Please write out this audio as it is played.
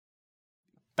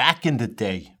Back in the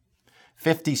day,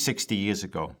 50, 60 years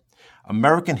ago,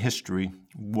 American history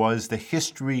was the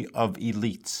history of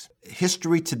elites.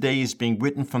 History today is being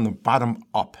written from the bottom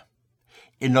up.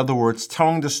 In other words,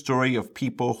 telling the story of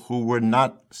people who were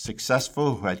not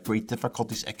successful, who had great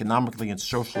difficulties economically and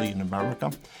socially in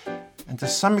America. And to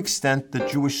some extent, the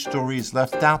Jewish story is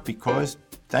left out because,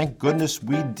 thank goodness,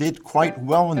 we did quite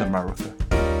well in America.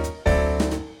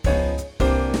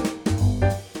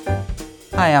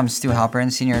 Hi, I'm Stu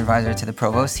Halpern, Senior Advisor to the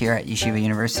Provost here at Yeshiva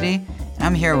University, and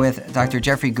I'm here with Dr.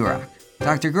 Jeffrey Gurock.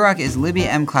 Dr. Gurock is Libby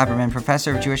M. Clapperman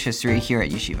Professor of Jewish History here at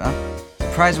Yeshiva,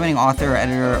 prize-winning author or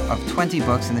editor of 20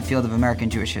 books in the field of American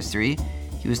Jewish history.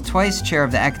 He was twice chair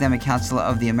of the Academic Council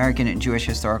of the American Jewish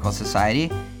Historical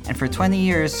Society, and for 20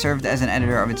 years served as an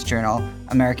editor of its journal,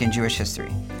 American Jewish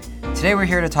History. Today we're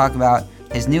here to talk about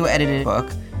his new edited book,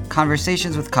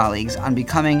 Conversations with Colleagues on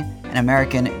Becoming an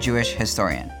American Jewish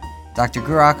Historian. Dr.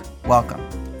 Gurock, welcome.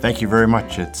 Thank you very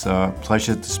much. It's a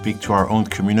pleasure to speak to our own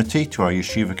community, to our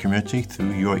yeshiva community,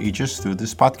 through your aegis, through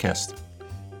this podcast.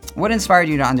 What inspired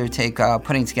you to undertake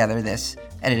putting together this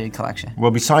edited collection?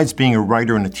 Well, besides being a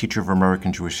writer and a teacher of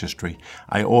American Jewish history,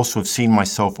 I also have seen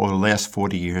myself over the last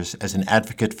 40 years as an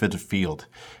advocate for the field.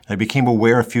 I became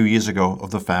aware a few years ago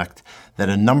of the fact that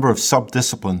a number of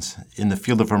sub-disciplines in the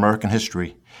field of American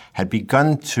history had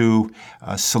begun to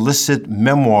solicit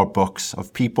memoir books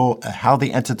of people, how they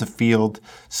entered the field,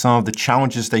 some of the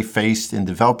challenges they faced in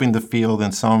developing the field,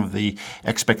 and some of the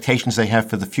expectations they have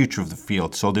for the future of the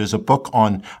field. So there's a book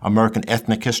on American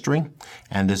ethnic history,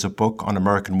 and there's a book on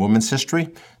American women's history.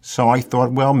 So I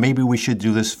thought, well, maybe we should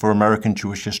do this for American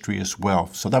Jewish history as well.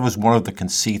 So that was one of the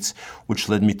conceits which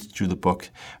led me to do the book.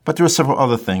 But there are several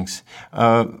other things.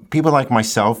 People like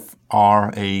myself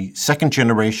are a second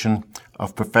generation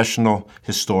of professional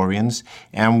historians,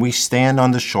 and we stand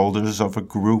on the shoulders of a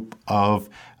group of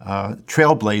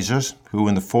trailblazers who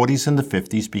in the 40s and the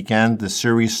 50s began the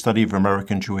serious study of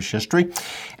American Jewish history.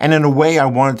 And in a way, I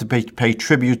wanted to pay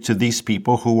tribute to these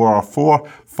people who are our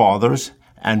forefathers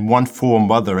and one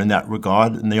foremother in that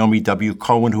regard, Naomi W.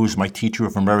 Cohen, who is my teacher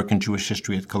of American Jewish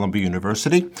history at Columbia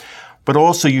University. But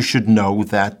also you should know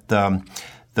that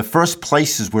the first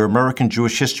places where American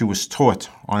Jewish history was taught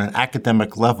on an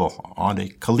academic level, on a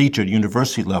collegiate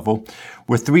university level,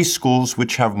 were three schools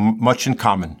which have much in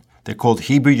common. They're called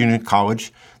Hebrew Union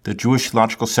College, the Jewish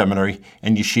Theological Seminary,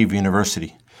 and Yeshiva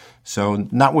University. So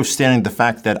notwithstanding the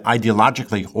fact that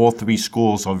ideologically all three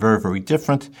schools are very, very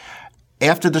different,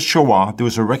 after the Shoah, there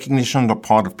was a recognition on the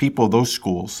part of people of those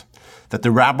schools that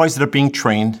the rabbis that are being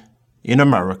trained in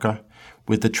America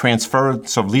with the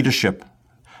transference of leadership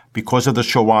because of the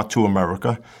Shoah to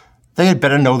America, they had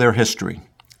better know their history.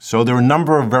 So there were a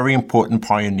number of very important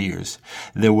pioneers.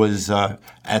 There was,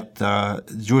 at the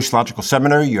Jewish Theological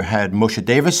Seminary, you had Moshe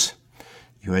Davis,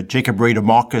 you had Jacob Rader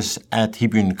Marcus at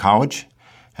Hebrew Union College,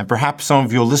 and perhaps some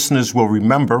of your listeners will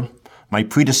remember my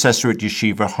predecessor at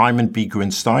Yeshiva, Hyman B.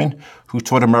 Grinstein, who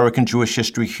taught American Jewish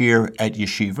history here at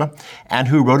Yeshiva, and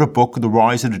who wrote a book, The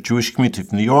Rise of the Jewish Community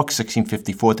of New York,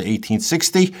 1654 to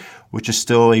 1860, which is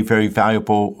still a very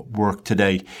valuable work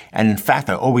today. And in fact,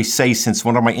 I always say, since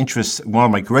one of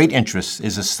my great interests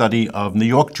is a study of New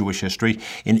York Jewish history,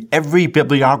 in every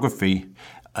bibliography,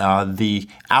 the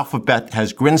alphabet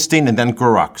has Grinstein and then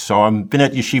Gurock. So I've been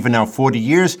at Yeshiva now 40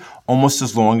 years, almost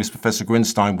as long as Professor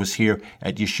Grinstein was here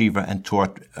at Yeshiva and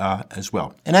taught as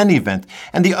well. In any event,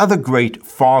 and the other great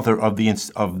father of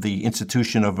the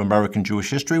institution of American Jewish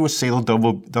history was Sela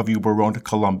W. Barone at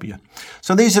Columbia.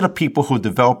 So these are the people who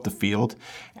developed the field,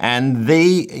 and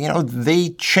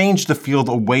they changed the field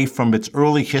away from its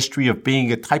early history of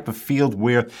being a type of field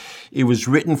where it was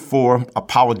written for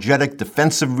apologetic,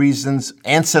 defensive reasons,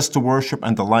 ancestor worship,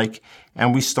 and the like,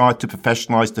 and we start to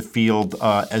professionalize the field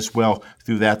as well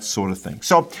through that sort of thing.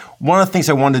 So one of the things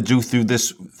I wanted to do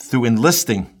through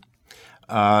enlisting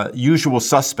usual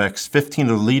suspects, 15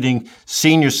 of the leading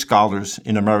senior scholars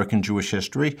in American Jewish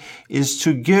history, is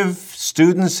to give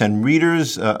students and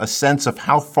readers a sense of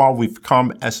how far we've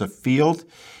come as a field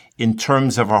in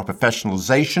terms of our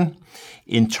professionalization,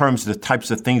 in terms of the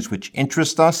types of things which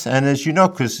interest us. And as you know,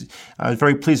 because I was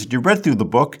very pleased that you read through the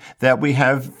book, that we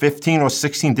have 15 or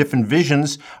 16 different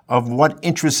visions of what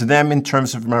interests them in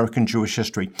terms of American Jewish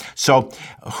history. So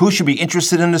who should be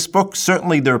interested in this book?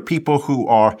 Certainly there are people who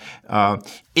are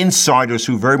insiders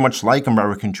who very much like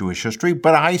American Jewish history,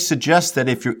 but I suggest that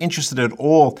if you're interested at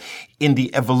all in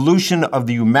the evolution of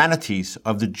the humanities,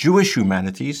 of the Jewish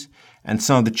humanities, and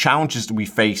some of the challenges that we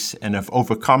face and have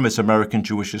overcome as American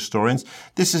Jewish historians,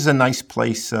 this is a nice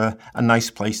place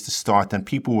to start. And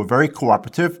people were very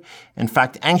cooperative, in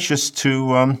fact, anxious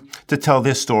to tell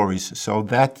their stories. So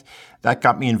that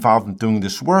got me involved in doing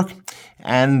this work.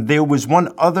 And there was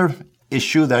one other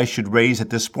issue that I should raise at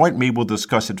this point. Maybe we'll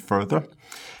discuss it further.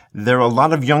 There are a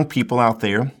lot of young people out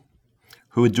there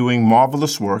who are doing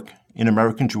marvelous work in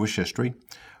American Jewish history,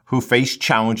 who face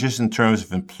challenges in terms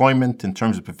of employment, in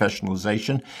terms of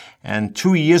professionalization. And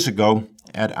 2 years ago,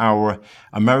 at our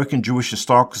American Jewish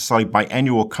Historical Society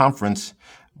biannual conference,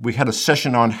 we had a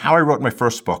session on how I wrote my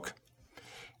first book.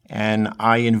 And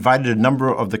I invited a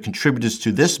number of the contributors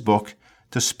to this book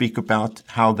to speak about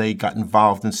how they got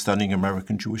involved in studying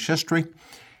American Jewish history.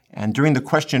 And during the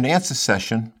question and answer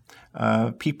session,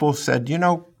 people said,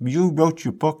 you wrote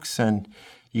your books and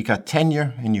you got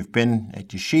tenure and you've been at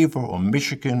Yeshiva or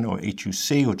Michigan or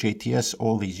HUC or JTS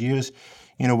all these years.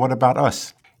 What about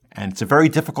us? And it's a very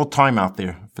difficult time out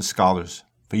there for scholars,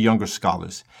 for younger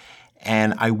scholars.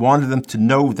 And I wanted them to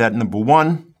know that, number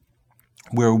one,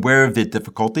 we're aware of their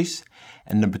difficulties.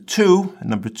 And number two,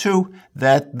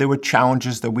 that there were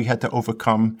challenges that we had to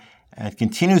overcome and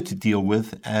continue to deal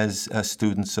with as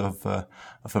students of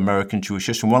American Jewish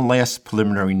history. One last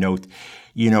preliminary note.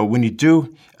 When you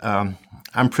do,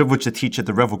 I'm privileged to teach at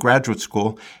the Revel Graduate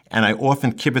School, and I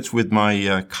often kibitz with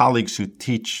my colleagues who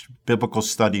teach biblical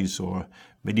studies or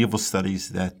medieval studies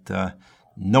that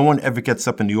no one ever gets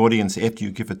up in the audience after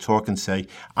you give a talk and say,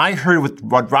 I heard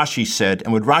what Rashi said,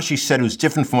 and what Rashi said was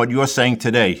different from what you're saying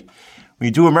today. When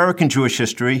you do American Jewish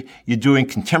history, you're doing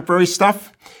contemporary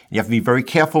stuff. You have to be very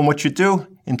careful in what you do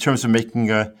in terms of making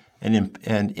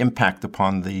an impact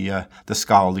upon the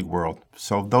scholarly world.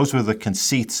 So those were the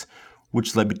conceits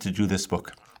which led me to do this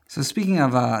book. So speaking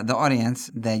of the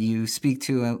audience that you speak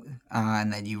to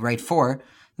and that you write for,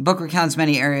 the book recounts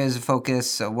many areas of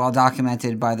focus well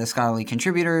documented by the scholarly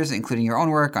contributors, including your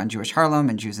own work on Jewish Harlem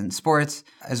and Jews in sports,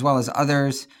 as well as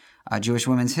others, Jewish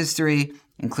women's history,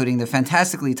 including the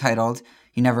fantastically titled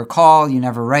You Never Call, You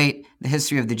Never Write, The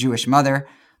History of the Jewish Mother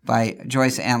by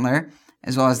Joyce Antler,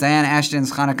 as well as Diane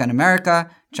Ashton's Hanukkah in America,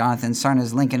 Jonathan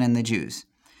Sarna's Lincoln and the Jews.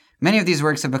 Many of these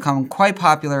works have become quite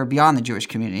popular beyond the Jewish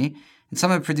community, and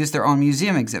some have produced their own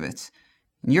museum exhibits.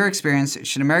 In your experience,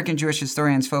 should American Jewish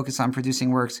historians focus on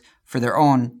producing works for their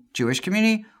own Jewish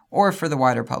community or for the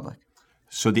wider public?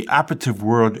 So the operative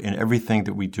word in everything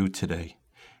that we do today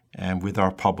and with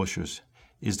our publishers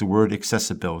is the word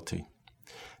accessibility.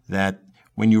 That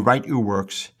when you write your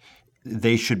works,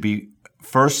 they should be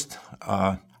first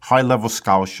high-level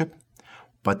scholarship,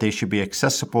 but they should be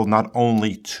accessible not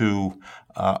only to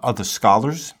other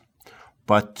scholars,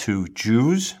 but to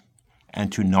Jews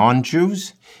and to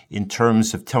non-Jews in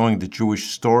terms of telling the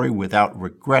Jewish story without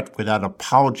regret, without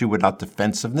apology, without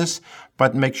defensiveness,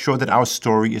 but make sure that our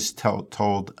story is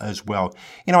told as well.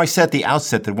 I said at the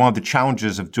outset that one of the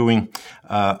challenges of doing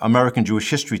American Jewish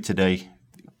history today,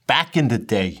 back in the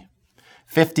day,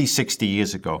 50, 60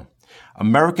 years ago,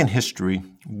 American history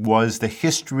was the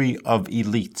history of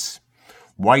elites,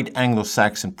 white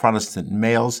Anglo-Saxon Protestant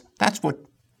males. That's what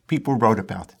people wrote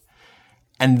about.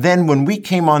 And then when we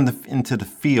came into the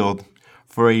field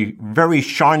for a very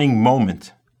shining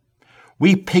moment,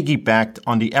 we piggybacked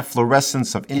on the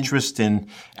efflorescence of interest in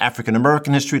African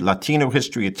American history, Latino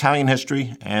history, Italian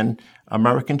history, and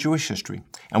American Jewish history.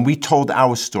 And we told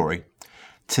our story.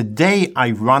 Today,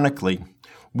 ironically,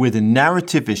 where the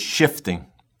narrative is shifting,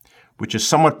 which is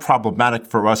somewhat problematic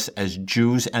for us as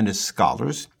Jews and as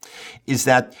scholars, is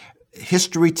that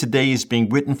history today is being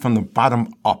written from the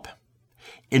bottom up.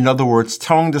 In other words,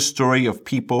 telling the story of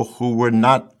people who were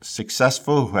not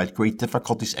successful, who had great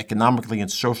difficulties economically and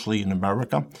socially in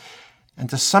America. And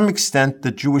to some extent,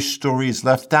 the Jewish story is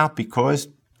left out because,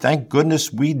 thank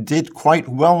goodness, we did quite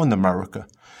well in America.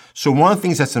 So one of the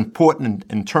things that's important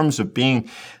in terms of being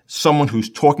someone who's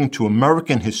talking to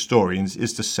American historians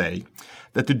is to say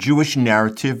that the Jewish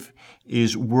narrative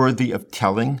is worthy of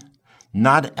telling,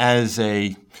 not as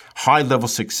a high-level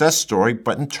success story,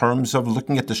 but in terms of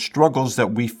looking at the struggles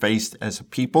that we faced as a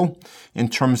people, in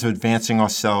terms of advancing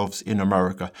ourselves in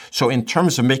America. So in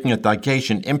terms of making a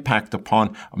Dagesh impact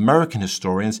upon American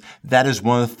historians, that is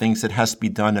one of the things that has to be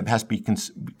done, that has to be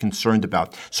concerned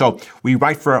about. So we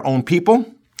write for our own people,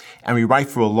 and we write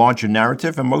for a larger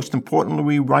narrative, and most importantly,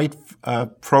 we write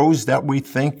prose that we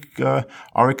think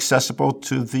are accessible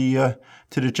to the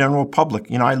general public.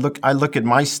 I look at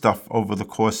my stuff over the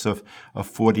course of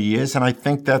 40 years, and I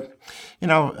think that,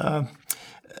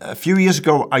 a few years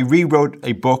ago, I rewrote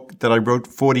a book that I wrote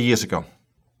 40 years ago.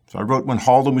 So I wrote When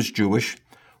Harlem Was Jewish,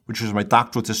 which was my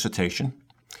doctoral dissertation.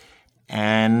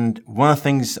 And one of the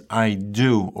things I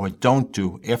do or don't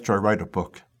do after I write a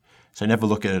book is I never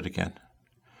look at it again,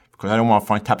 because I don't want to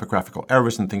find typographical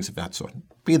errors and things of that sort.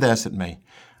 Be that as it may,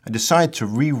 I decided to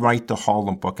rewrite the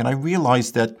Harlem book, and I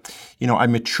realized that, I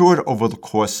matured over the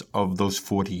course of those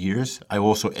 40 years. I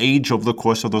also aged over the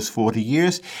course of those 40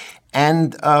 years,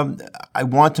 and I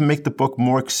want to make the book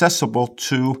more accessible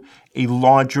to a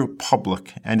larger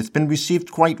public. And it's been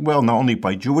received quite well, not only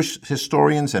by Jewish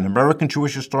historians and American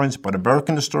Jewish historians, but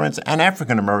American historians and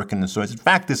African American historians. In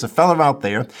fact, there's a fellow out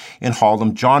there in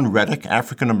Harlem, John Reddick,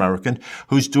 African American,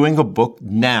 who's doing a book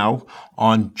now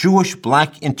on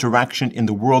Jewish-Black interaction in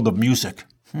the world of music.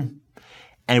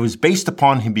 And it was based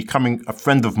upon him becoming a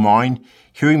friend of mine,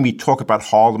 hearing me talk about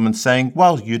Harlem and saying,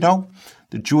 well,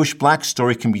 the Jewish-Black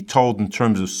story can be told in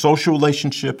terms of social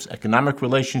relationships, economic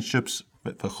relationships,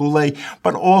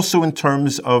 but also in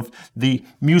terms of the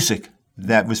music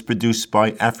that was produced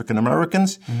by African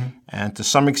Americans. Mm-hmm. And to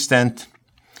some extent,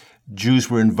 Jews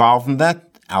were involved in that.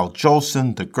 Al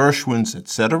Jolson, the Gershwins,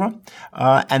 etc.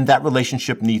 And that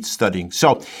relationship needs studying.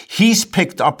 So he's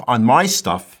picked up on my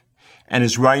stuff and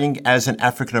is writing as an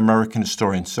African-American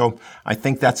historian. So I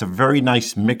think that's a very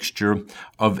nice mixture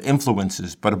of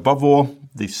influences. But above all,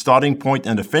 the starting point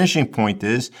and the finishing point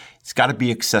is it's got to be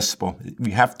accessible.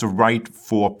 We have to write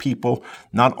for people,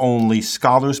 not only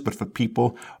scholars, but for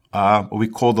people, what we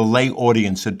call the lay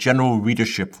audience, a general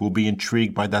readership who will be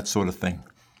intrigued by that sort of thing.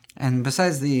 And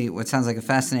besides what sounds like a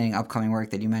fascinating upcoming work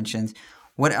that you mentioned,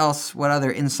 what other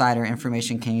insider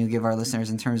information can you give our listeners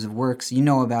in terms of works you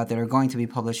know about that are going to be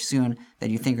published soon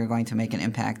that you think are going to make an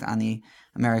impact on the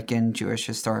American Jewish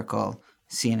historical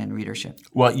scene and readership?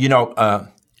 Well,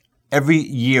 every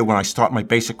year when I start my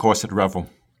basic course at Revel,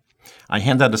 I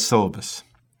hand out a syllabus.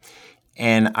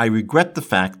 And I regret the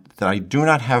fact that I do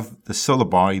not have the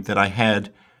syllabi that I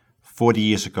had 40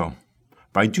 years ago.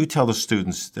 But I do tell the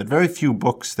students that very few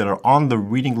books that are on the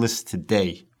reading list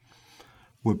today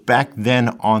were back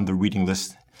then on the reading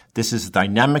list. This is a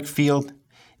dynamic field.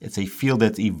 It's a field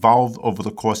that's evolved over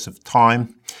the course of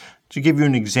time. To give you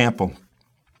an example,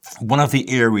 one of the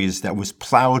areas that was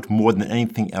plowed more than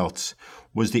anything else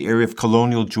was the area of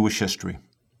colonial Jewish history.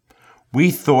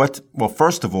 We thought, well,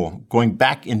 first of all, going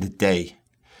back in the day,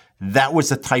 that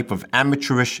was a type of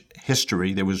amateurish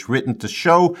history that was written to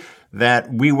show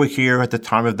that we were here at the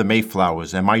time of the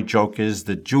Mayflowers. And my joke is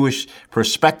the Jewish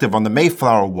perspective on the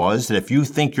Mayflower was that if you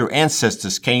think your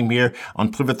ancestors came here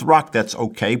on Plymouth Rock, that's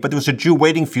okay. But there was a Jew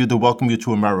waiting for you to welcome you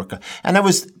to America. And that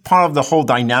was part of the whole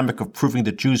dynamic of proving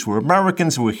that Jews were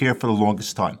Americans who were here for the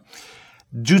longest time.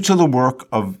 Due to the work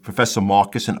of Professor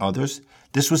Marcus and others,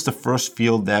 this was the first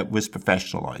field that was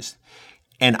professionalized.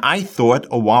 And I thought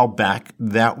a while back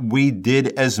that we did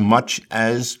as much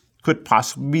as could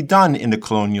possibly be done in the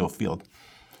colonial field.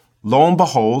 Lo and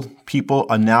behold, people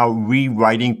are now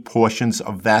rewriting portions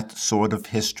of that sort of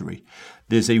history.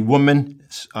 There's a woman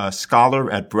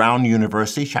scholar at Brown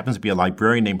University, she happens to be a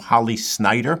librarian, named Holly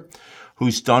Snyder,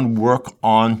 who's done work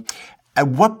on at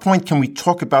what point can we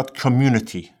talk about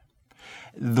community?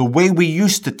 The way we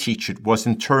used to teach it was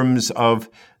in terms of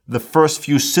the first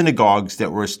few synagogues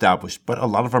that were established, but a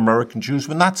lot of American Jews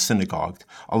were not synagogued.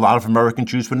 A lot of American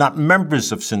Jews were not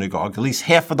members of synagogue. At least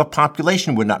half of the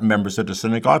population were not members of the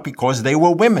synagogue because they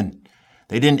were women.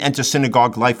 They didn't enter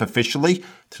synagogue life officially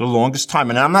to the longest time.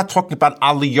 And I'm not talking about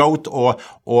aliyot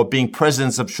or being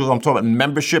presidents of shul. I'm talking about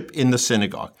membership in the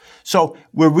synagogue. So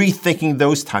we're rethinking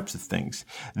those types of things.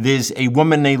 There's a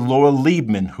woman named Laura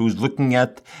Liebman who's looking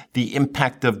at the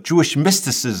impact of Jewish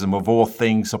mysticism, of all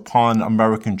things, upon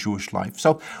American Jewish life.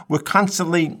 So we're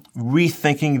constantly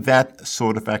rethinking that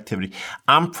sort of activity.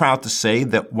 I'm proud to say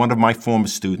that one of my former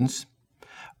students,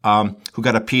 who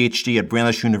got a PhD at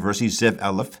Brandeis University, Zev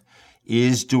Elif,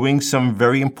 is doing some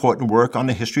very important work on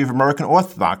the history of American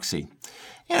Orthodoxy.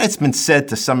 And it's been said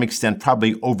to some extent,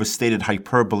 probably overstated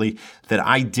hyperbole, that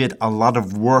I did a lot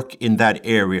of work in that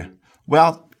area.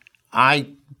 Well,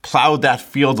 I plowed that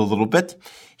field a little bit.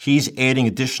 He's adding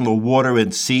additional water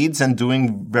and seeds and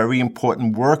doing very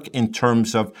important work in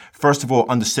terms of, first of all,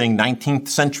 understanding 19th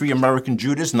century American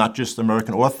Judaism, not just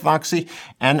American Orthodoxy,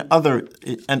 and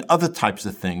other types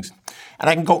of things. And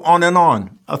I can go on and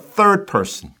on. A third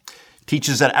person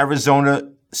teaches at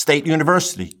Arizona State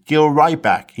University, Gil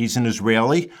Ryback. He's an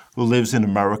Israeli who lives in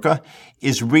America,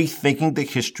 is rethinking the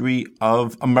history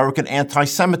of American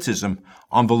anti-Semitism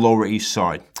on the Lower East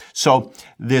Side. So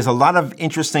there's a lot of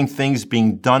interesting things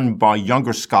being done by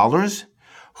younger scholars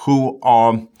who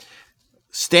are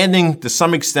standing to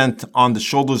some extent on the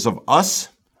shoulders of us,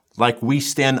 like we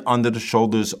stand under the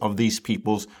shoulders of these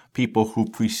people who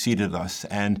preceded us,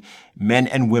 and men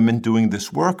and women doing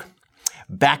this work.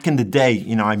 back in the day,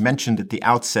 I mentioned at the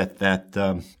outset that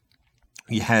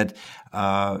you had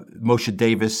Moshe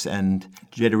Davis and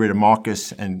Jada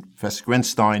Marcus and Professor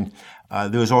Grinstein.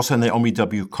 There was also Naomi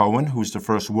W. Cohen, who was the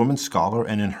first woman scholar,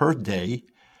 and in her day,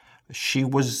 she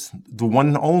was the one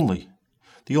and only.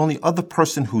 The only other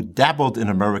person who dabbled in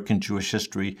American Jewish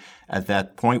history at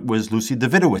that point was Lucy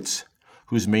Davidowitz,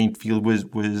 whose main field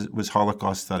was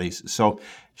Holocaust studies. So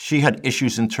she had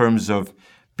issues in terms of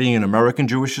being an American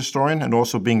Jewish historian and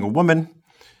also being a woman,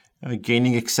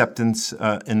 gaining acceptance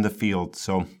in the field.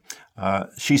 So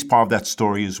she's part of that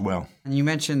story as well. And you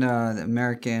mentioned the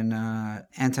American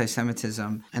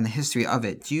anti-Semitism and the history of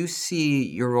it. Do you see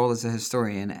your role as a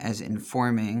historian as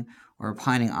informing or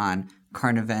opining on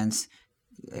current events,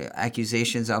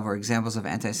 accusations of or examples of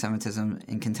anti-Semitism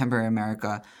in contemporary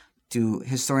America? Do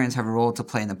historians have a role to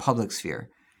play in the public sphere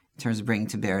in terms of bringing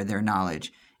to bear their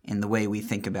knowledge in the way we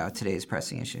think about today's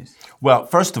pressing issues? Well,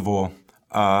 first of all,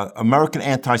 American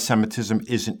anti-Semitism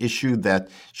is an issue that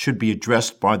should be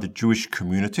addressed by the Jewish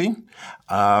community,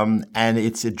 and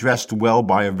it's addressed well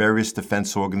by our various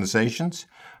defense organizations.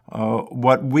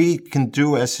 What we can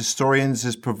do as historians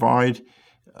is provide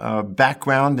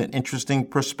background and interesting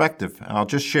perspective. And I'll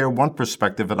just share one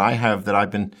perspective that I have that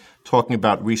I've been talking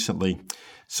about recently.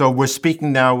 So we're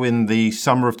speaking now in the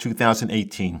summer of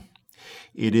 2018.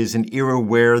 It is an era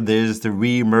where there's the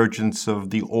reemergence of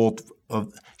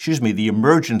the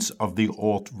emergence of the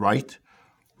alt-right,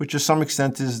 which to some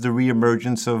extent is the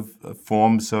reemergence of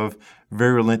forms of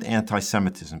virulent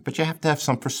anti-Semitism. But you have to have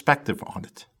some perspective on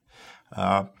it.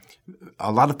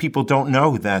 A lot of people don't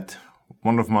know that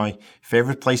one of my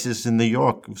favorite places in New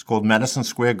York was called Madison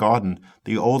Square Garden,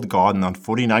 the old garden on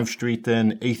 49th Street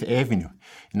and 8th Avenue.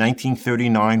 In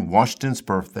 1939, Washington's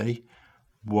birthday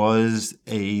was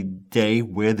a day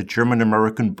where the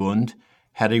German-American Bund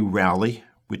had a rally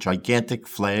with gigantic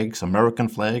flags, American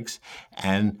flags,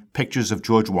 and pictures of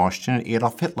George Washington and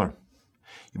Adolf Hitler.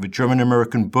 You have a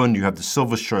German-American Bund, you have the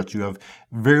silver shirts, you have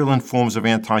virulent forms of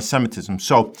anti-Semitism.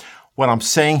 So what I'm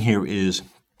saying here is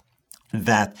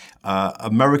that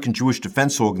American Jewish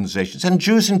defense organizations and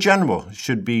Jews in general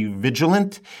should be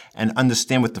vigilant and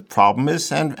understand what the problem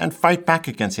is and fight back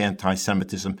against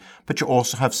anti-Semitism. But you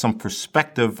also have some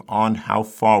perspective on how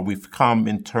far we've come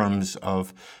in terms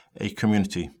of a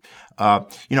community.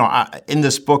 In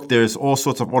this book, there's all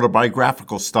sorts of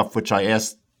autobiographical stuff which I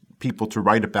asked people to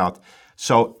write about.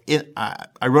 So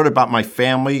I wrote about my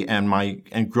family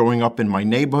and growing up in my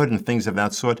neighborhood and things of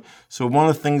that sort. So one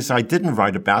of the things I didn't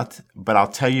write about, but I'll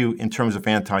tell you in terms of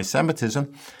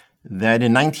anti-Semitism, that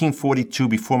in 1942,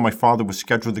 before my father was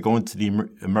scheduled to go into the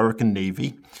American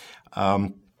Navy,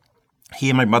 he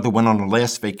and my mother went on a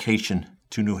last vacation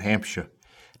to New Hampshire,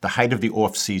 the height of the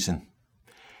off-season.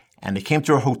 And they came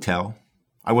to a hotel.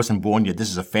 I wasn't born yet.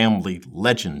 This is a family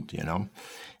legend,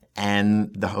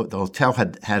 And the hotel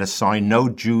had a sign, no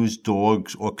Jews,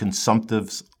 dogs, or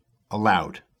consumptives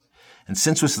allowed. And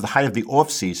since it was the height of the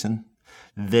off-season,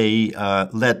 they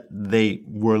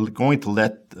were going to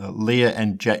let Leah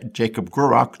and Jack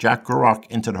Gurock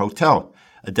into the hotel,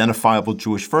 identifiable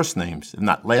Jewish first names, if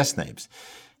not last names.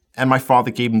 And my father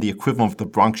gave them the equivalent of the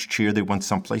Bronx cheer. They went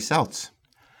someplace else.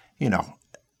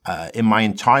 In my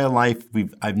entire life,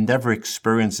 I've never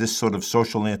experienced this sort of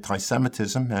social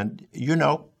anti-Semitism. And,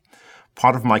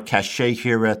 part of my cachet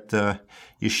here at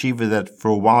Yeshiva that for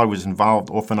a while I was involved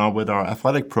off and on with our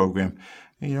athletic program,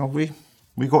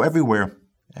 we go everywhere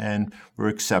and we're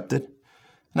accepted.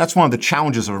 And that's one of the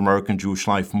challenges of American Jewish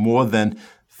life, more than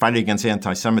fighting against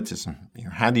anti-Semitism.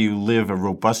 How do you live a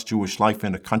robust Jewish life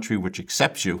in a country which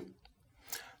accepts you?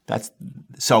 That's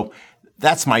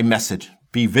my message.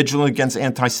 Be vigilant against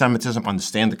anti-Semitism,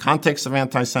 understand the context of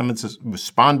anti-Semitism,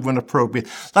 respond when appropriate.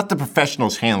 Let the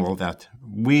professionals handle that.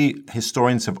 We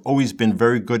historians have always been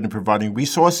very good in providing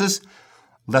resources.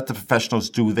 Let the professionals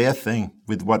do their thing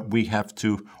with what we have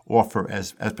to offer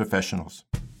as professionals.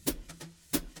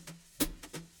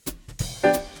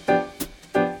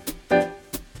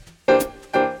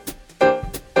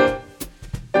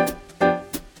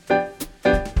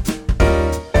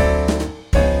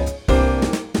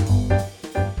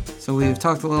 So we've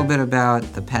talked a little bit about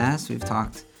the past. We've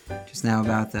talked just now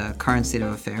about the current state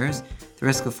of affairs. The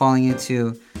risk of falling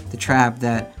into the trap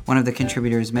that one of the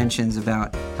contributors mentions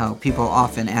about how people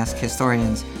often ask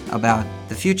historians about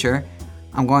the future.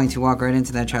 I'm going to walk right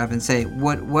into that trap and say,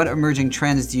 what emerging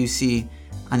trends do you see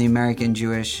on the American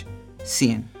Jewish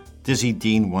scene? Dizzy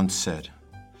Dean once said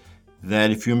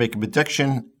that if you make a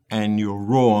prediction and you're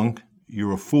wrong,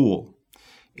 you're a fool.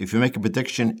 If you make a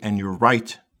prediction and you're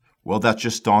right, well, that's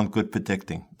just darn good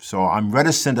predicting. So I'm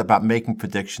reticent about making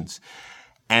predictions.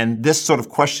 And this sort of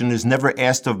question is never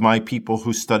asked of my people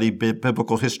who study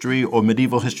biblical history or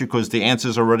medieval history because the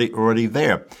answer's already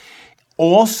there.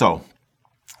 Also,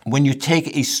 when you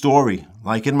take a story,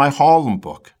 like in my Harlem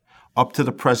book, up to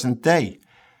the present day,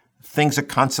 things are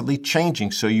constantly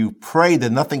changing. So you pray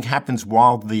that nothing happens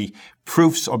while the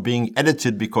proofs are being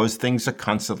edited because things are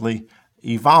constantly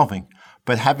evolving.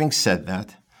 But having said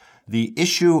that, the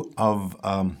issue of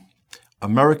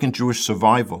American Jewish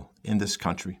survival in this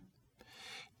country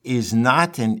is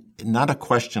not a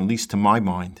question, at least to my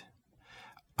mind,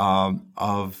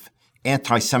 of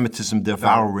anti-Semitism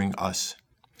devouring us.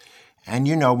 And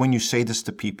when you say this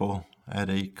to people at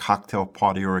a cocktail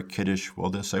party or a kiddush, well,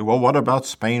 they'll say, well, what about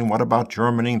Spain? What about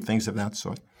Germany? And things of that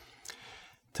sort.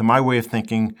 To my way of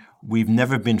thinking, we've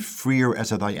never been freer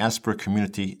as a diaspora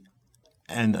community.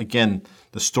 And again,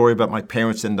 the story about my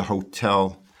parents in the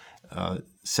hotel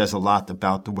says a lot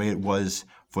about the way it was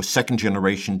for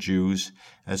second-generation Jews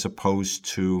as opposed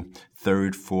to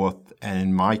third, fourth, and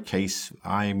in my case,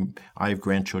 I have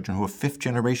grandchildren who are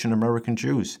fifth-generation American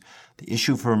Jews. The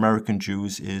issue for American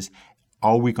Jews is,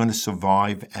 are we going to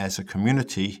survive as a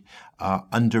community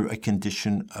under a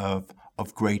condition of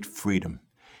great freedom?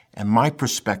 And my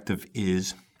perspective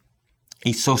is,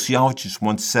 a sociologist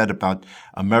once said about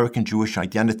American Jewish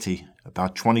identity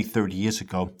about 20, 30 years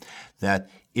ago, that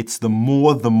it's the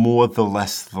more, the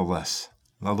less, the less.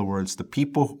 In other words, the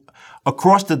people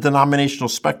across the denominational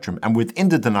spectrum and within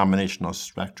the denominational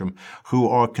spectrum who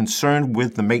are concerned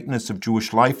with the maintenance of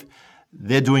Jewish life,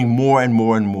 they're doing more and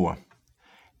more and more.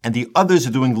 And the others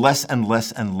are doing less and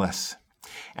less and less.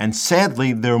 And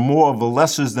sadly, there are more of the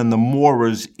lessers than the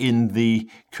morers in the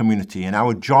community. And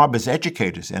our job as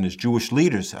educators and as Jewish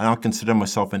leaders, and I don't consider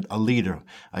myself a leader,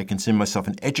 I consider myself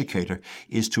an educator,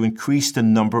 is to increase the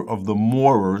number of the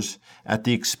morers at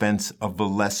the expense of the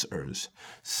lessers.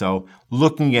 So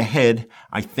looking ahead,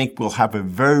 I think we'll have a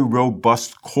very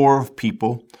robust core of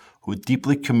people who are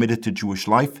deeply committed to Jewish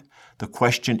life. The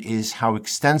question is how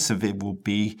extensive it will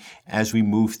be as we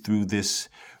move through this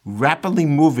rapidly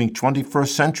moving 21st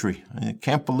century. I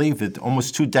can't believe it.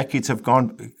 Almost 2 decades have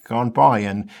gone by,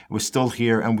 and we're still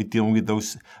here, and we're dealing with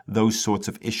those sorts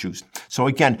of issues. So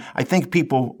again, I think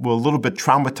people were a little bit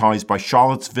traumatized by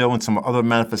Charlottesville and some other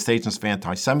manifestations of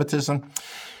anti-Semitism.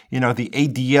 The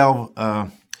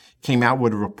ADL came out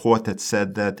with a report that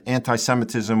said that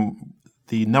anti-Semitism,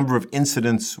 the number of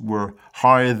incidents were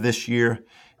higher this year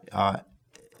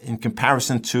in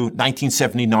comparison to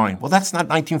 1979. Well, that's not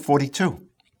 1942.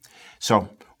 So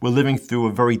we're living through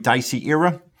a very dicey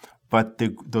era, but the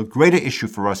greater issue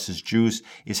for us as Jews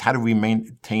is how do we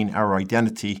maintain our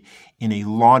identity in a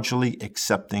largely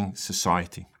accepting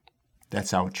society?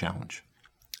 That's our challenge.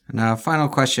 Now, final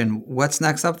question. What's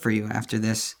next up for you after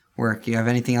this work? Do you have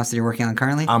anything else that you're working on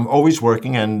currently? I'm always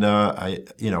working, and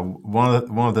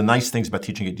one of the nice things about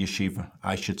teaching at yeshiva,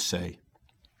 I should say,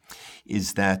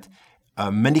 is that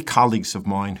many colleagues of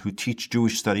mine who teach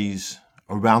Jewish studies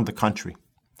around the country,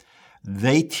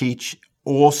 they teach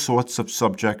all sorts of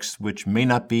subjects which may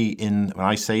not be in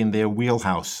their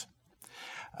wheelhouse.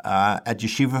 At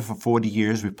yeshiva for 40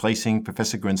 years, replacing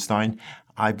Professor Grinstein,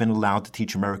 I've been allowed to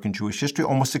teach American Jewish history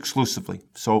almost exclusively.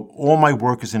 So all my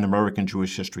work is in American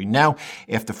Jewish history. Now,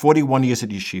 after 41 years at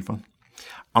yeshiva,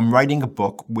 I'm writing a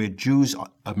book where Jews,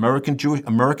 American Jewish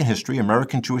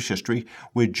history,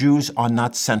 where Jews are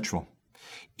not central.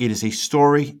 It is a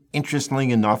story, interestingly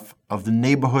enough, of the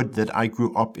neighborhood that I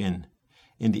grew up in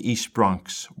the East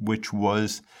Bronx, which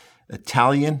was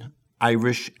Italian,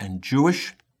 Irish, and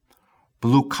Jewish,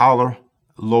 blue-collar,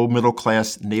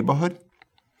 low-middle-class neighborhood.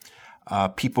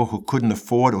 People who couldn't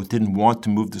afford or didn't want to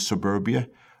move to suburbia,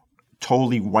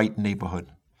 totally white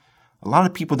neighborhood. A lot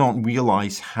of people don't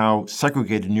realize how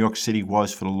segregated New York City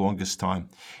was for the longest time.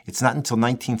 It's not until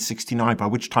 1969, by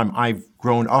which time I've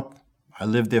grown up. I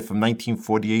lived there from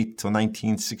 1948 till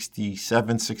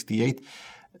 1967, 68.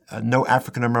 No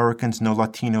African Americans, no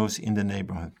Latinos in the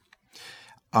neighborhood.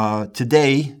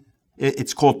 Today,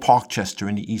 it's called Parkchester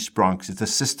in the East Bronx. It's a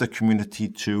sister community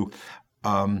to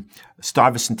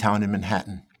Stuyvesant Town in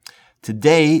Manhattan.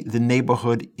 Today, the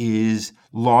neighborhood is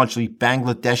largely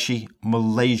Bangladeshi,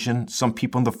 Malaysian, some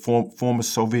people in the former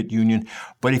Soviet Union.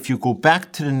 But if you go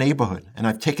back to the neighborhood, and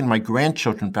I've taken my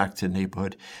grandchildren back to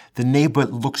the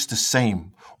neighborhood looks the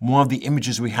same. One of the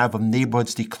images we have of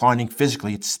neighborhoods declining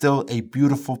physically, it's still a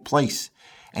beautiful place.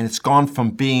 And it's gone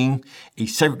from being a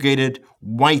segregated,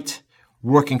 white,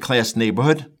 working-class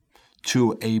neighborhood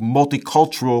to a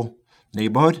multicultural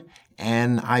neighborhood.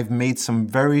 And I've made some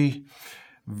very,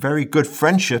 very good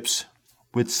friendships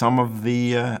with some of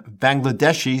the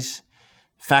Bangladeshis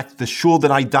fact, the shul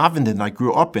that I davened in, I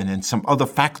grew up in, and some other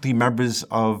faculty members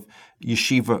of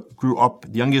yeshiva grew up.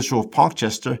 The Young Israel of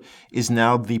Parkchester is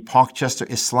now the Parkchester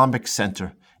Islamic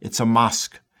Center. It's a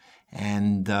mosque.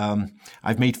 And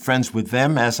I've made friends with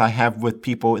them, as I have with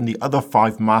people in the other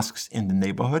 5 mosques in the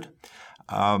neighborhood.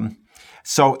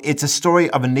 So it's a story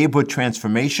of a neighborhood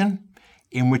transformation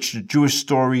in which the Jewish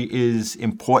story is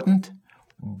important,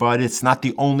 but it's not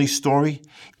the only story.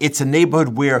 It's a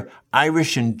neighborhood where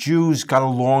Irish and Jews got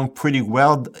along pretty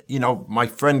well. You know, my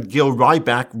friend Gil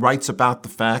Ryback writes about the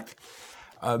fact,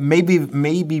 maybe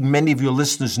many of your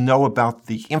listeners know about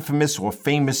the infamous or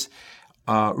famous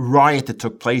riot that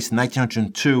took place in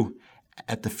 1902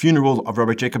 at the funeral of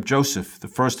Rabbi Jacob Joseph, the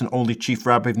first and only chief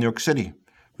rabbi of New York City,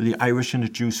 where the Irish and the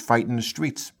Jews fight in the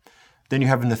streets. Then you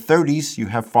have in the 30s, you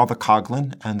have Father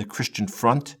Coughlin and the Christian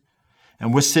Front,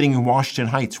 and we're sitting in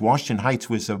Washington Heights. Washington Heights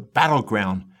was a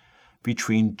battleground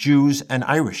between Jews and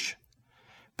Irish.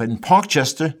 But in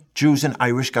Parkchester, Jews and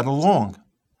Irish got along.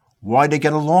 Why they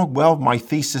get along? Well, my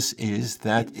thesis is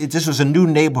that this was a new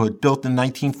neighborhood built in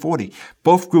 1940.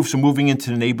 Both groups were moving into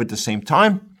the neighborhood at the same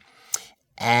time.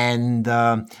 And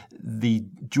the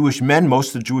Jewish men,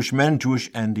 most of the Jewish men, Jewish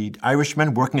and the Irish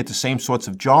men, working at the same sorts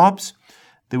of jobs.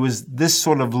 There was this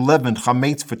sort of leaven.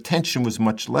 Chametz for tension was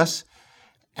much less.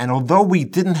 And although we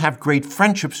didn't have great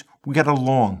friendships, we got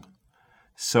along.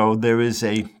 So there is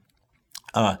a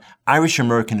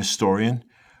Irish-American historian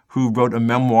who wrote a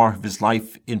memoir of his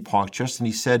life in Parkchester, and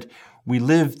he said, we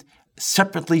lived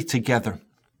separately together,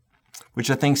 which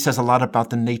I think says a lot about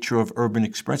the nature of urban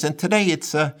experience. And today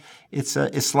it's a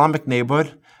Islamic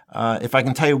neighborhood. If I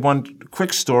can tell you one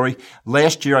quick story,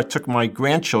 last year I took my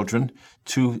grandchildren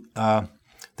to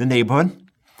the neighborhood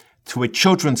to a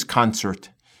children's concert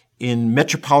in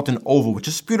Metropolitan Oval, which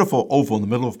is a beautiful oval in the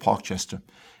middle of Parkchester.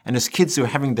 And there's kids who are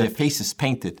having their faces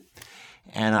painted.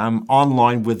 And I'm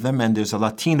online with them, and there's a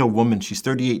Latino woman. She's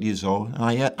 38 years old.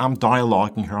 And I'm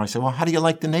dialoguing her. I said, well, how do you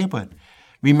like the neighborhood?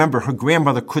 Remember, her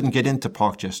grandmother couldn't get into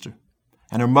Parkchester,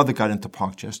 and her mother got into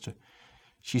Parkchester.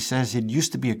 She says, it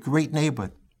used to be a great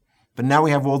neighborhood, but now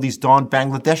we have all these darn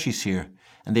Bangladeshis here,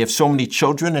 and they have so many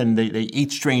children, and they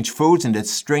eat strange foods, and there's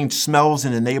strange smells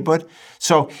in the neighborhood.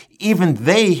 So even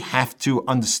they have to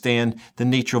understand the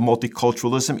nature of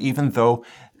multiculturalism, even though,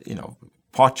 you know,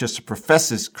 Parkchester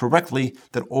professes correctly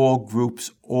that all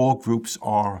groups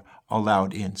are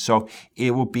allowed in. So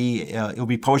it will be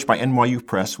published by NYU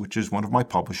Press, which is one of my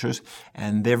publishers,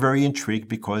 and they're very intrigued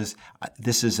because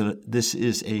this is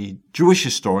a Jewish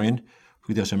historian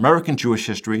who does American Jewish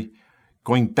history,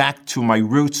 going back to my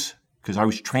roots, because I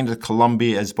was trained at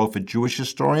Columbia as both a Jewish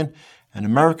historian, an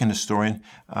American historian,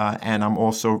 and I'm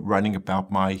also writing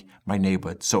about my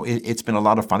neighborhood. So it's been a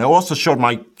lot of fun. I also showed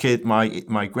my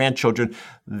grandchildren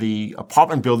the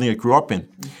apartment building I grew up in.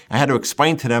 I had to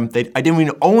explain to them that I didn't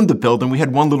even own the building. We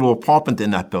had one little apartment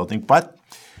in that building, but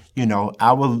you know,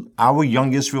 our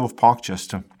Young Israel of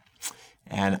Parkchester.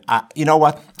 And you know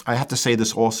what? I have to say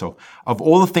this also. Of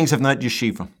all the things I've done at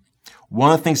Yeshiva,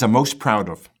 one of the things I'm most proud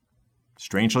of,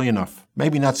 strangely enough,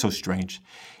 maybe not so strange,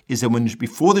 is that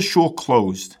before the shul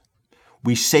closed,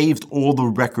 we saved all the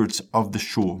records of the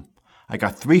shul. I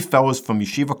got 3 fellows from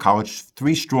Yeshiva College,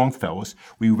 3 strong fellows.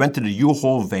 We rented a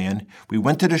U-Haul van. We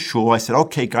went to the shul. I said,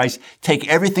 okay, guys, take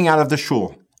everything out of the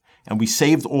shul. And we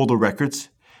saved all the records,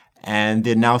 and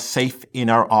they're now safe in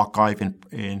our archive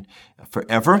in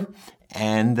forever.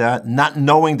 And not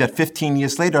knowing that 15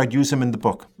 years later, I'd use them in the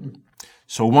book.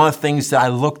 So one of the things that I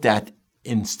looked at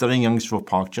in studying Young Israel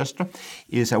Parkchester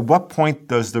is at what point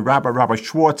does the Rabbi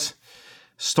Schwartz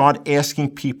start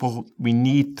asking people, we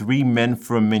need 3 men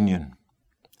for a minyan.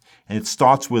 And it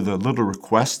starts with a little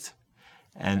request,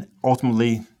 and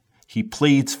ultimately he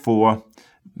pleads for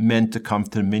men to come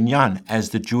to the minyan.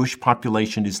 As the Jewish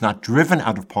population is not driven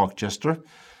out of Parkchester,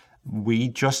 we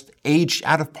just aged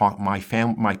out of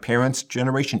my parents'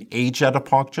 generation aged out of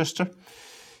Parkchester.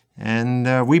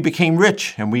 And we became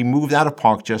rich, and we moved out of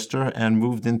Parkchester and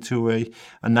moved into a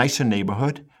nicer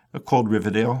neighborhood called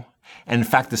Riverdale. And in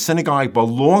fact, the synagogue I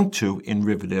belonged to in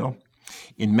Riverdale,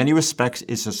 in many respects,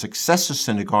 is a successor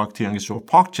synagogue to Young Israel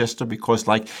Parkchester because,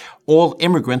 like all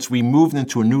immigrants, we moved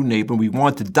into a new neighborhood. We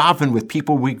wanted to daven with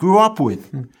people we grew up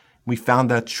with. We found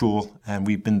that shul, and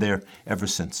we've been there ever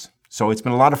since. So it's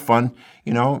been a lot of fun,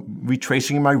 you know,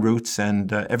 retracing my roots,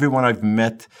 and everyone I've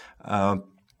met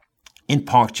in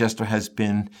Parkchester has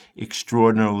been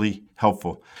extraordinarily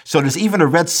helpful. So there's even a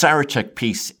Red Sarachek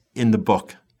piece in the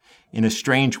book. In a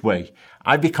strange way,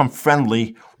 I become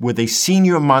friendly with a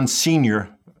senior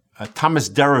Monsignor, Thomas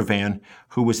Derivan,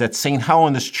 who was at St.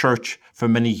 Helena's Church for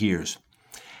many years.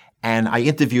 and I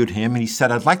interviewed him, and he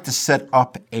said, I'd like to set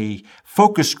up a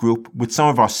focus group with some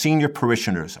of our senior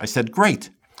parishioners. I said, great.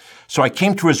 So I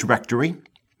came to his rectory,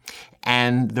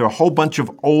 and there are a whole bunch of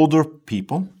older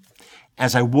people.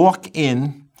 As I walk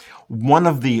in, one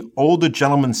of the older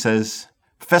gentlemen says,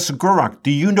 Professor Gurak,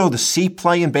 do you know the C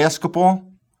play in basketball?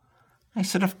 I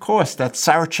said, of course, that's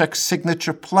Sarachek's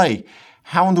signature play.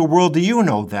 How in the world do you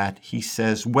know that? He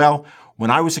says, well, when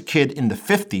I was a kid in the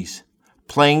 50s,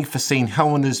 playing for St.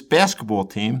 Helena's basketball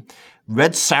team,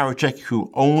 Red Sarachek,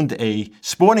 who owned a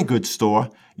sporting goods store,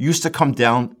 used to come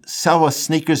down, sell us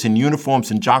sneakers and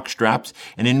uniforms and jock straps,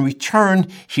 and in return,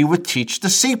 he would teach the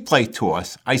C play to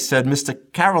us. I said, Mr.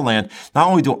 Carolan, not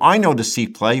only do I know the C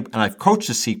play, and I've coached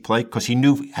the C play because he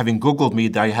knew, having Googled me,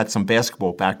 that I had some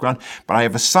basketball background, but I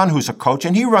have a son who's a coach,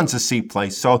 and he runs the C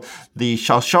play. So the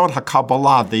Shalshot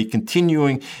HaKabbalah, the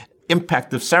continuing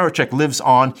impact of Sarachek lives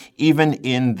on even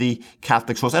in the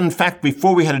Catholic schools. And in fact,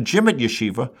 before we had a gym at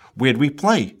Yeshiva, where did we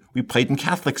play? We played in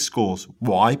Catholic schools.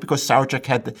 Why? Because Sarachek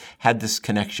had this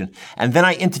connection. And then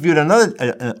I interviewed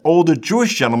an older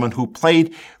Jewish gentleman who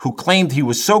claimed he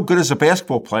was so good as a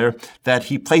basketball player that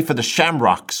he played for the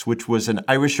Shamrocks, which was an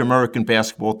Irish-American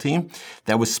basketball team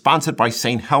that was sponsored by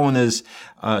St. Helena's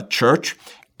Church.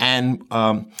 And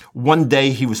one day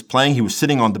he was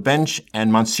sitting on the bench,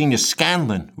 and Monsignor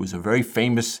Scanlon, who was a very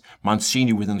famous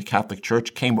Monsignor within the Catholic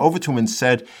Church, came over to him and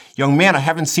said, young man, I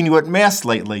haven't seen you at Mass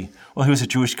lately. Well, he was a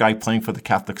Jewish guy playing for the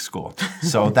Catholic school.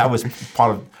 So that was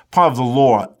part of the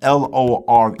lore,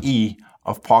 Lore,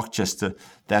 of Parkchester.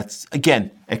 That's,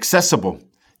 again, accessible,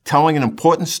 telling an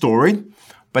important story,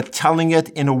 but telling it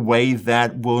in a way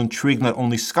that will intrigue not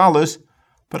only scholars,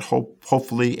 but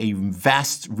hopefully a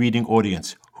vast reading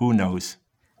audience. Who knows?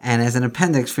 And as an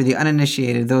appendix for the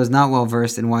uninitiated, those not well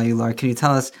versed in YU-LAR, can you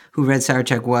tell us who Red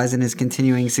Sarachek was and his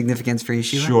continuing significance for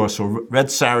Yeshiva? Sure. So Red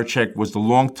Sarachek was the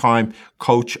longtime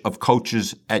coach of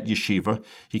coaches at Yeshiva.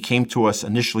 He came to us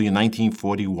initially in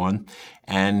 1941,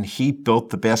 and he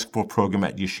built the basketball program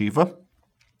at Yeshiva.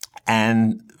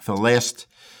 And for the last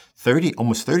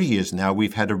almost 30 years now,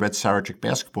 we've had a Red Sarachek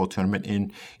basketball tournament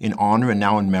in honor and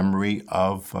now in memory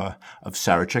of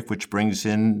Sarachek, which brings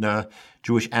in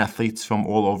Jewish athletes from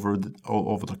all over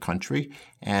the country.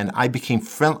 And I became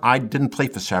friendly. I didn't play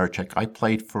for Sarachek. I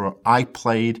played for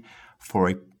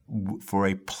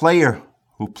a player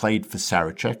who played for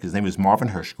Sarachek. His name was Marvin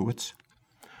Hershkowitz,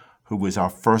 who was our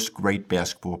first great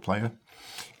basketball player.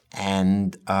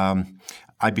 And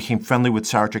I became friendly with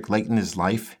Sarachek late in his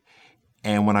life.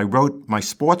 And when I wrote my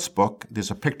sports book, there's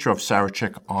a picture of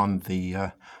Sarachek on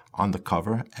the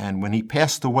cover. And when he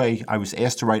passed away, I was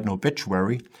asked to write an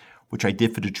obituary, which I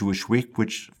did for the Jewish Week,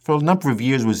 which for a number of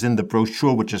years was in the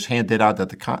brochure, which is handed out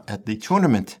at the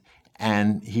tournament.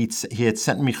 And he had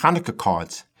sent me Hanukkah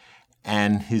cards,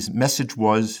 and his message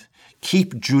was,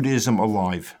 "Keep Judaism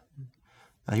alive."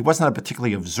 Now, he wasn't a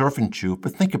particularly observant Jew,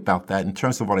 but think about that in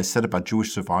terms of what I said about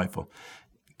Jewish survival.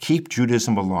 Keep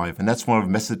Judaism alive. And that's one of the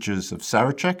messages of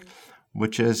Sarachek,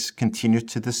 which has continued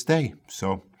to this day.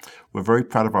 So we're very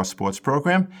proud of our sports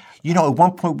program. You know, at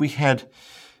one point we had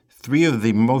four of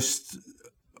the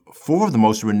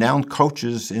most renowned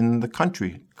coaches in the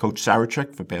country. Coach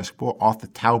Sarachek for basketball, Arthur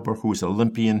Tauber, who was an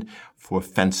Olympian for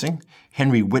fencing,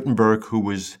 Henry Wittenberg, who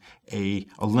was an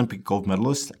Olympic gold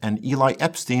medalist, and Eli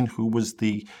Epstein, who was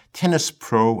the tennis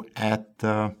pro at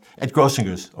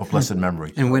Grossinger's of blessed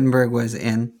memory. And Wittenberg was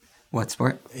in what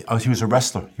sport? He was a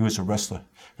wrestler.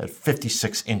 A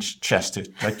 56-inch chest, a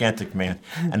gigantic man,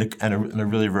 and a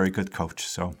really very good coach.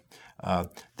 So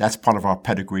that's part of our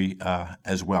pedigree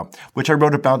as well, which I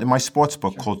wrote about in my sports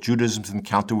book called Judaism's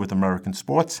Encounter with American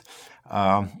Sports,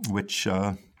 which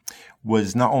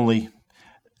was not only,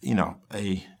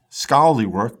 a scholarly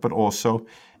work, but also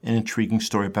an intriguing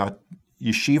story about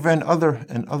yeshiva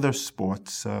and other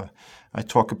sports. I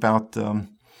talk about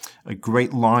a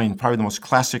great line, probably the most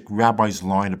classic rabbi's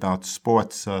line about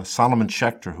sports. Solomon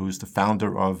Schechter, who's the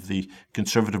founder of the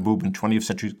conservative movement, 20th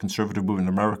century conservative movement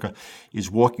in America,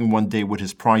 is walking one day with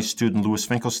his prize student, Louis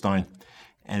Finkelstein,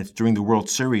 and it's during the World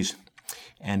Series.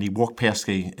 And he walked past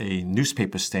a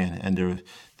newspaper stand, and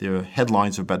there are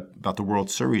headlines about the World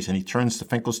Series. And he turns to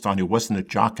Finkelstein, who wasn't a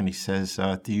jock, and he says,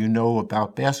 "Do you know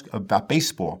about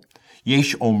baseball?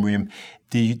 Yesh Omrim,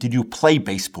 did you play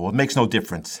baseball? It makes no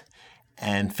difference."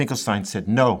 And Finkelstein said,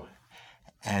 "No."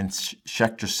 And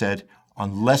Schechter said,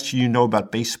 "Unless you know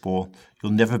about baseball,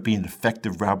 you'll never be an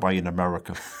effective rabbi in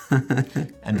America."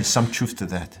 And there's some truth to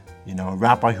that. A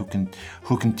rabbi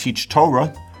who can teach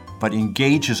Torah, but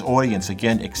engage his audience,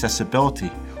 again, accessibility,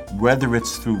 whether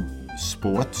it's through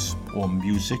sports or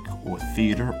music or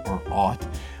theater or art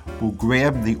will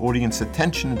grab the audience's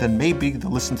attention, then maybe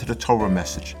they'll listen to the Torah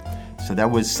message. So that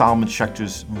was Solomon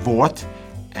Schechter's Vort,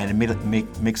 and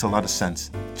it makes a lot of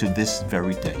sense to this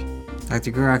very day.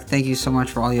 Dr. Gurak, thank you so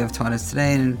much for all you have taught us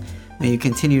today, and may you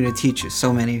continue to teach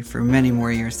so many for many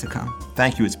more years to come.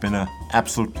 Thank you. It's been an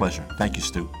absolute pleasure. Thank you,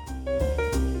 Stu.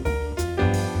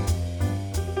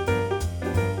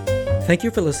 Thank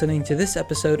you for listening to this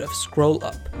episode of Scroll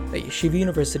Up, a Yeshiva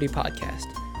University podcast.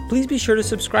 Please be sure to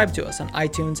subscribe to us on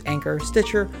iTunes, Anchor,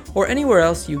 Stitcher, or anywhere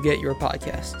else you get your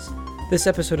podcasts. This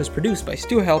episode is produced by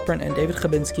Stu Halpern and David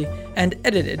Chabinski and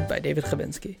edited by David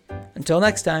Chabinski. Until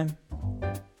next time.